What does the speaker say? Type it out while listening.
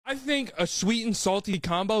I think a sweet and salty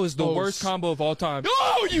combo is the worst combo of all time.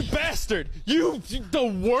 Oh, you bastard! You the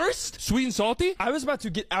worst? Sweet and salty? I was about to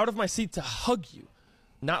get out of my seat to hug you.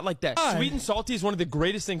 Not like that. Sweet and salty is one of the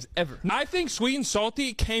greatest things ever. I think sweet and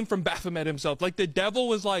salty came from Baphomet himself. Like, the devil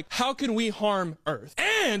was like, how can we harm Earth?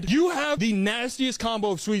 And you have the nastiest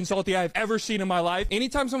combo of sweet and salty I've ever seen in my life.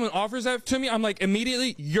 Anytime someone offers that to me, I'm like,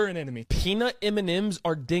 immediately, you're an enemy. Peanut M&Ms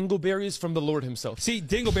are dingleberries from the Lord himself. See,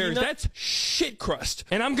 dingleberries, that's shit crust.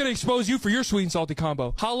 And I'm gonna expose you for your sweet and salty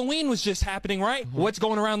combo. Halloween was just happening, right? What's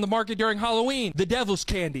going around the market during Halloween? The devil's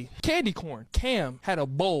candy. Candy corn. Cam had a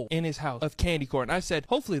bowl in his house of candy corn. I said,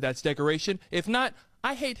 hopefully that's decoration. If not,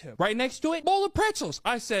 I hate him. Right next to it, bowl of pretzels.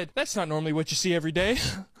 I said, that's not normally what you see every day.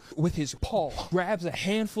 With his paw, grabs a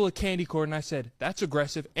handful of candy corn, and I said, that's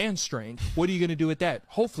aggressive and strange. What are you gonna do with that?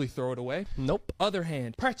 Hopefully throw it away. Nope. Other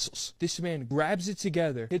hand, pretzels. This man grabs it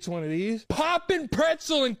together, hits one of these, popping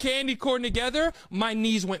pretzel and candy corn together. My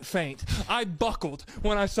knees went faint. I buckled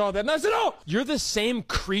when I saw that, and I said, oh! You're the same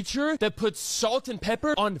creature that puts salt and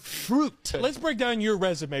pepper on fruit. Let's break down your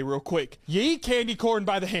resume real quick. You eat candy corn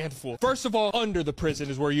by the handful. First of all, under the prison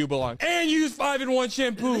is where you belong. And you use 5-in-1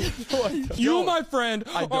 shampoo. You, my friend,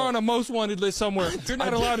 are on a most wanted list somewhere. You're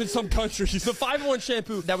not allowed in some countries. The 5-in-1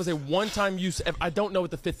 shampoo, that was a one-time use. I don't know what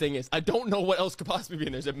the fifth thing is. I don't know what else could possibly be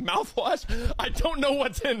in there. Is it mouthwash? I don't know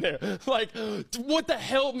what's in there. Like, what the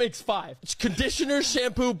hell makes 5? Conditioner,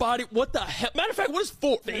 shampoo, body, what the hell? Matter of fact, what is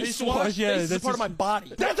 4? Face wash? Yeah, face is a part of my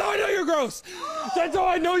body. That's how I know you're gross. That's how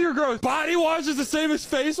I know you're gross. Body wash is the same as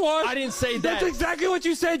face wash? I didn't say that. That's exactly what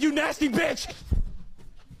you said, you nasty bitch.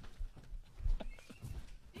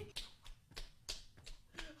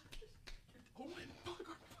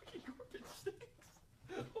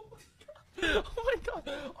 Oh my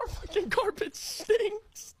god, our fucking carpet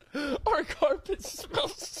stinks. Our carpet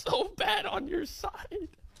smells so bad on your side.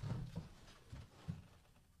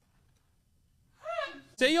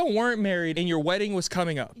 Say you weren't married and your wedding was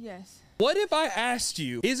coming up. Yes. What if I asked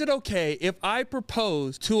you, is it okay if I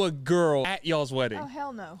propose to a girl at y'all's wedding? Oh,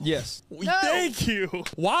 hell no. Yes. No. Thank you.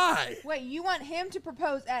 Why? Wait, you want him to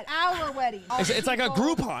propose at our wedding? It's like a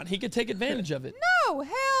Groupon. He could take advantage of it. No,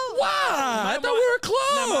 hell. Why? I thought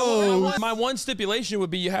we were close. My one stipulation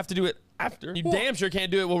would be you have to do it after. You damn sure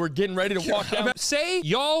can't do it while we're getting ready to walk down. Say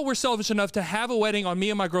y'all were selfish enough to have a wedding on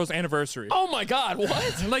me and my girl's anniversary. Oh my god,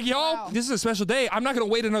 what? Like, y'all, Wow. this is a special day. I'm not gonna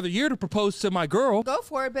wait another year to propose to my girl. Go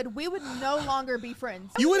for it, but we would no longer be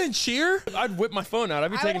friends. You wouldn't cheer? I'd whip my phone out.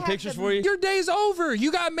 I'd be I taking would have pictures to- for you. Your day's over.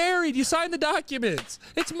 You got married. You signed the documents.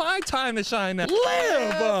 It's my time to shine now.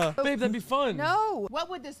 Live! Babe, that'd be fun. No. What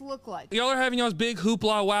would this look like? Y'all are having y'all's big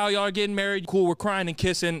hoopla. Wow, y'all are getting married. Cool, we're crying and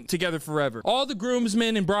kissing together forever. All the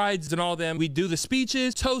groomsmen and brides and all them, we do the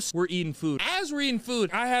speeches, toast, we're eating food. As we're eating food,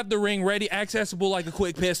 I have the ring ready, accessible like a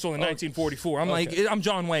quick pistol in 1944. I'm like, I'm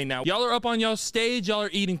John Wayne now. Y'all are up on y'all's stage, y'all are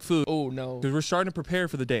eating food. Oh no. Because we're starting to prepare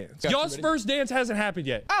for the dance. Got you Y'all's ready. first dance hasn't happened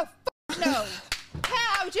yet. Oh, no.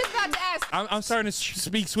 I was just about to ask. I'm starting to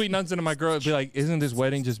speak sweet nothings into my girl and be like, isn't this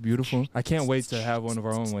wedding just beautiful? I can't wait to have one of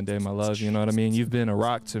our own one day, my love. You know what I mean? You've been a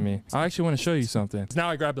rock to me. I actually want to show you something. Now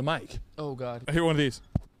I grab the mic. Oh god. I hear one of these.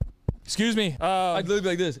 Excuse me. I'd literally be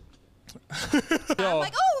like this. I'm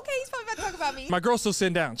like, oh, okay, he's probably about to talk about me. My girl's still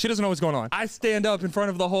sitting down. She doesn't know what's going on. I stand up in front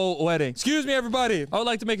of the whole wedding. Excuse me, everybody. I would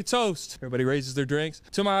like to make a toast. Everybody raises their drinks.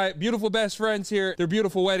 To my beautiful best friends here, their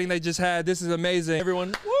beautiful wedding they just had. This is amazing. Everyone,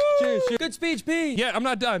 Woo! Cheers, cheers. good speech, P. Yeah, I'm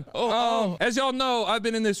not done. As y'all know, I've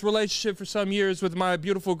been in this relationship for some years with my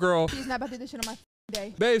beautiful girl. He's not about to do this shit on my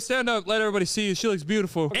day. Babe, stand up. Let everybody see you. She looks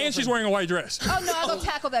beautiful. And she's wearing a white dress. Oh, no, I'll go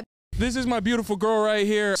tackle that. This is my beautiful girl right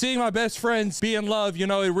here. Seeing my best friends be in love, you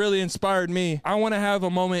know, it really inspired me. I want to have a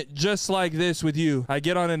moment just like this with you. I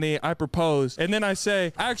get on a knee, I propose, and then I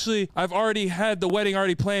say, actually, I've already had the wedding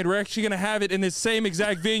already planned. We're actually going to have it in this same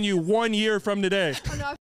exact venue 1 year from today. Oh, no,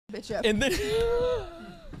 I bitch up. And then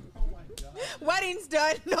Wedding's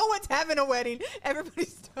done. No one's having a wedding.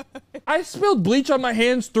 Everybody's done. I spilled bleach on my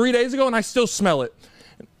hands 3 days ago, and I still smell it.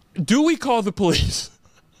 Do we call the police?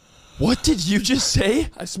 what did you just say?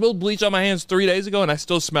 I spilled bleach on my hands 3 days ago, and I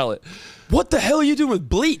still smell it. What the hell are you doing with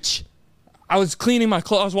bleach? I was cleaning my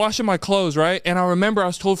clothes. I was washing my clothes, right? And I remember I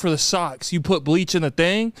was told for the socks, you put bleach in the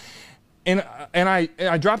thing. And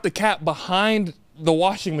I dropped the cap behind the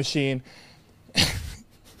washing machine. Oh,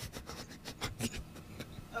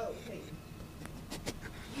 hey.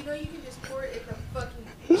 You know you can just pour it in the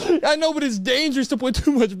fucking... I know, but it's dangerous to put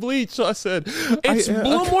too much bleach. So I said, It's a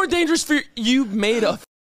little more dangerous for you made a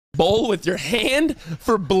bowl with your hand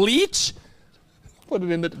for bleach? Put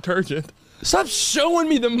it in the detergent. Stop showing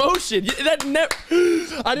me the motion. That never.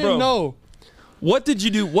 I didn't know. What did you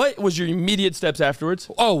do? What was your immediate steps afterwards?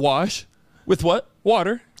 Oh, wash. With what?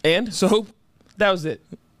 Water. And So, that was it.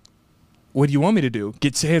 what do you want me to do?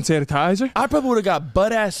 Get hand sanitizer? I probably would have got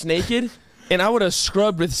butt ass naked, and I would have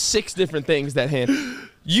scrubbed with 6 different things that hand.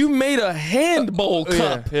 You made a hand bowl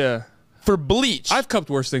cup Yeah. for bleach. I've cupped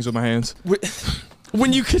worse things with my hands.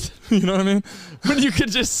 When you could, You know what I mean? when you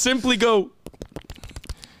could just simply go.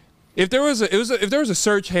 If there was a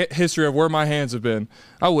search history of where my hands have been,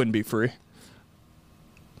 I wouldn't be free.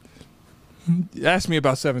 Ask me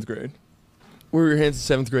about 7th grade. Where were your hands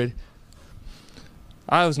in 7th grade?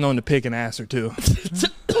 I was known to pick an ass or two.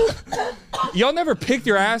 Y'all never picked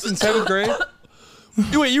your ass in 7th grade?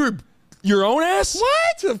 Wait, you were your own ass?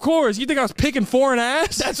 What? Of course. You think I was picking foreign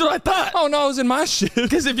ass? That's what I thought. Oh no, it was in my shit.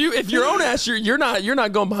 Because if your own ass, you're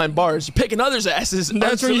not going behind bars. You're picking others' asses.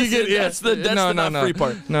 That's where you get. Yeah. That's the not free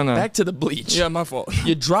part. No. Back to the bleach. Yeah, my fault.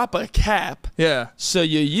 You drop a cap, Yeah. so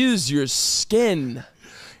you use your skin.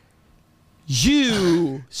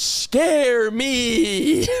 You scare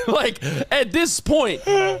me. Like at this point,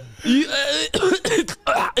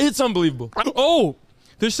 it's unbelievable. Oh,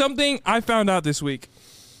 there's something I found out this week.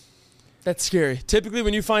 That's scary. Typically,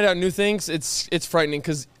 when you find out new things, it's frightening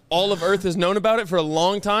because all of Earth has known about it for a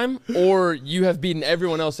long time, or you have beaten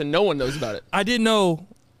everyone else and no one knows about it. I didn't know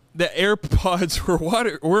that AirPods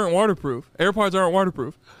weren't waterproof. AirPods aren't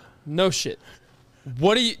waterproof. No shit.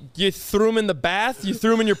 What do you threw them in the bath? You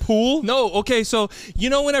threw them in your pool? No, okay, so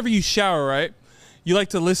you know whenever you shower, right? You like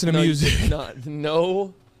to listen to music.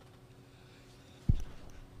 No.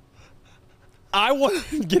 I want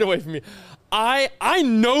to get away from me. I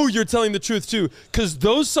know you're telling the truth too, because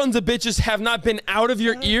those sons of bitches have not been out of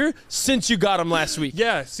your ear since you got them last week.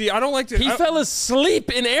 Yeah, see, I don't like to. He fell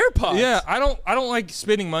asleep in AirPods. Yeah, I don't like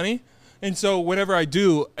spending money. And so whenever I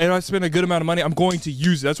do, and I spend a good amount of money, I'm going to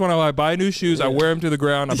use it. That's when I buy new shoes, I wear them to the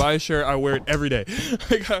ground, I buy a shirt, I wear it every day.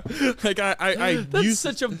 I That's use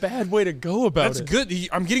such a bad way to go about That's it. good.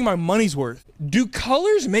 I'm getting my money's worth. Do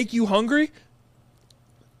colors make you hungry?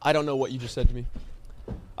 I don't know what you just said to me.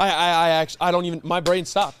 I don't even, my brain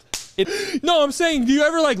stopped. No, I'm saying, do you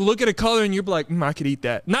ever like look at a color and you're like, I could eat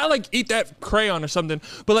that. Not like eat that crayon or something,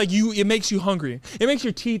 but like it makes you hungry. It makes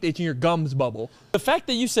your teeth itch and your gums bubble. The fact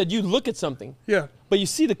that you said you look at something, Yeah. but you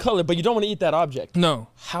see the color, but you don't want to eat that object. No.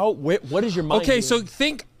 What is your mind Okay, doing? so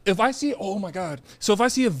think if I see, oh my God. So if I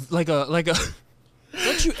see like a.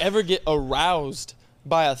 Don't you ever get aroused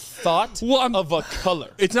by a thought of a color?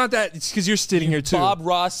 It's not that, it's because you're sitting here too. Bob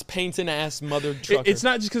Ross painting ass mother trucker. It's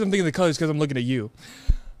not just because I'm thinking of the colors, because I'm looking at you.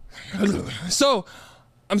 So,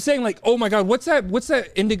 I'm saying like, oh my God, what's that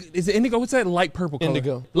indigo? Is it indigo? What's that light purple color?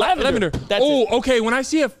 Indigo. Lavender. That's oh, it. okay. When I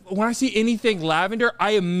see anything lavender,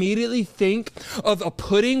 I immediately think of a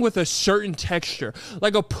pudding with a certain texture,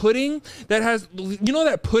 like a pudding that has, you know,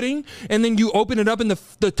 that pudding, and then you open it up and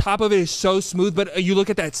the top of it is so smooth, but you look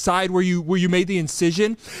at that side where you made the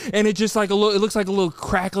incision, and it just like it looks like a little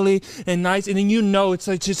crackly and nice, and then you know it's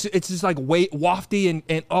just like wafty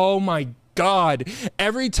and oh my God,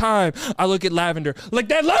 every time I look at lavender, like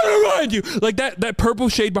that lavender behind you, like that purple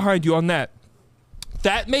shade behind you on that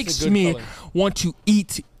makes me want to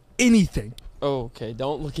eat anything. Oh, okay,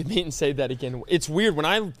 don't look at me and say that again. It's weird when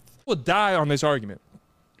I will die on this argument.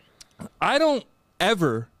 I don't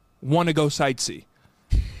ever want to go sightsee.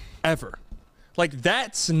 Ever. Like,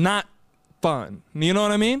 that's not fun. You know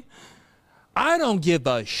what I mean? I don't give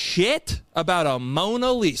a shit about a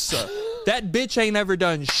Mona Lisa. That bitch ain't ever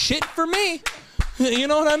done shit for me. You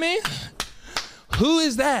know what I mean? Who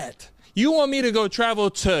is that? You want me to go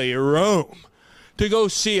travel to Rome to go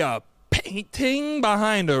see a painting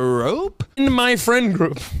behind a rope? in my friend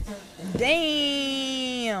group,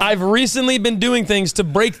 Damn. I've recently been doing things to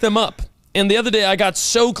break them up. And the other day I got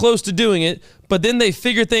so close to doing it, but then they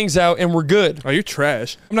figured things out and we're good. Oh, you're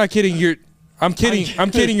trash. I'm not kidding. I'm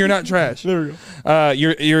kidding. You're not trash. There we go.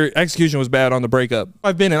 Your execution was bad on the breakup.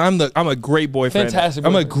 I'm a great boyfriend. Fantastic.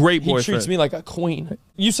 I'm a boyfriend. great boyfriend. He treats me like a queen.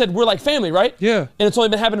 You said we're like family, right? Yeah. And it's only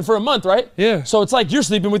been happening for a month, right? Yeah. So it's like you're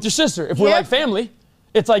sleeping with your sister. If we're Yep. like family,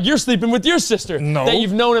 it's like you're sleeping with your sister. No. That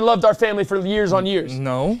you've known and loved our family for years on years.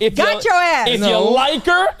 No. If Got your ass. If No. you like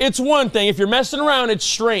her, it's one thing. If you're messing around, it's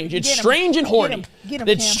strange. It's Get 'em. strange and horny. Get 'em. Get 'em,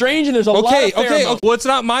 It's Cam. strange and there's a lot Okay. of pheromones. Well, it's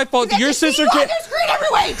not my fault. Your sister can't. can't. Screen every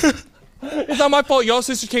way. It's not my fault. Y'all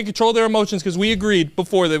sisters can't control their emotions because we agreed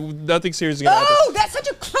before that nothing serious is gonna happen. Oh, that's such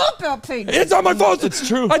a cop out thing. It's not my fault. It's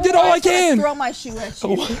true. I did all I I'm gonna can. Throw my shoe at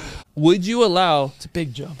you. Would you allow It's a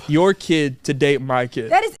big jump. your kid to date my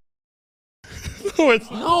kid? That is.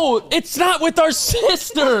 No, it's not with our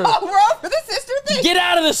sister. Oh, we're all for the sister thing. Get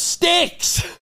out of the sticks.